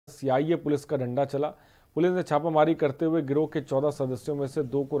CIA police का डंडा चला। पुलिस ने छापामारी करते हुए गिरोह के 14 सदस्यों में से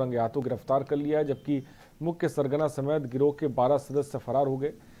 2 को रंगे हाथों गिरफ्तार कर लिया है, जबकि मुख्य सरगना समेत गिरोह के 12 सदस्य फरार हो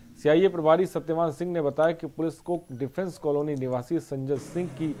गए। सीआईए प्रभारी सत्यवान सिंह ने बताया कि पुलिस को डिफेंस कॉलोनी निवासी संजय सिंह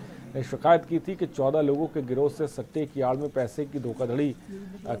की शिकायत की थी कि 14 लोगों के गिरोह से सट्टे की आड़ में पैसे की धोखाधड़ी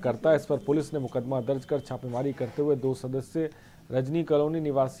करता है। इस पर पुलिस ने मुकदमा दर्ज कर छापेमारी करते हुए 2 सदस्य रजनी कॉलोनी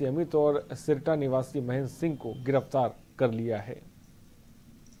निवासी अमित और सिरटा निवासी महेंद्र सिंह को गिरफ्तार कर लिया है।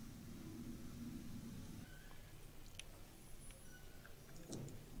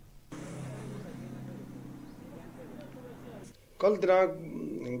 कल दिनांक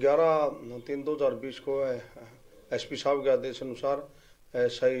 11/3/2020 को एसपी साहब के आदेश अनुसार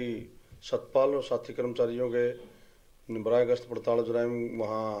एसआई सतपाल और साथी कर्मचारियों के बराह गश्त पड़ताल जुराइम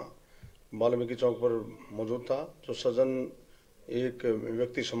वहाँ वाल्मीकि चौक पर मौजूद था। जो सज्जन एक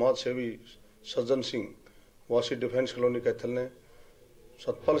व्यक्ति समाज सेवी सज्जन सिंह वासी डिफेंस कॉलोनी कैथल ने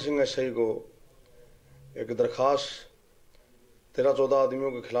सतपाल सिंह एसआई को एक दरखास्त 13-14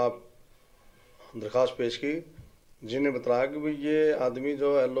 आदमियों के खिलाफ दरखास्त पेश की, जिन्हें बताया कि भाई ये आदमी जो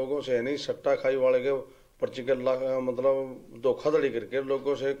है लोगों से है नहीं सट्टा खाई वाले के पर्ची के मतलब धोखाधड़ी करके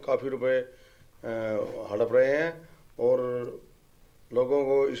लोगों से काफ़ी रुपए हड़प रहे हैं और लोगों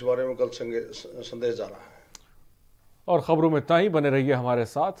को इस बारे में गलत संदेश जा रहा है। और खबरों में इतना ही, बने रहिए हमारे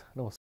साथ। नमस्कार।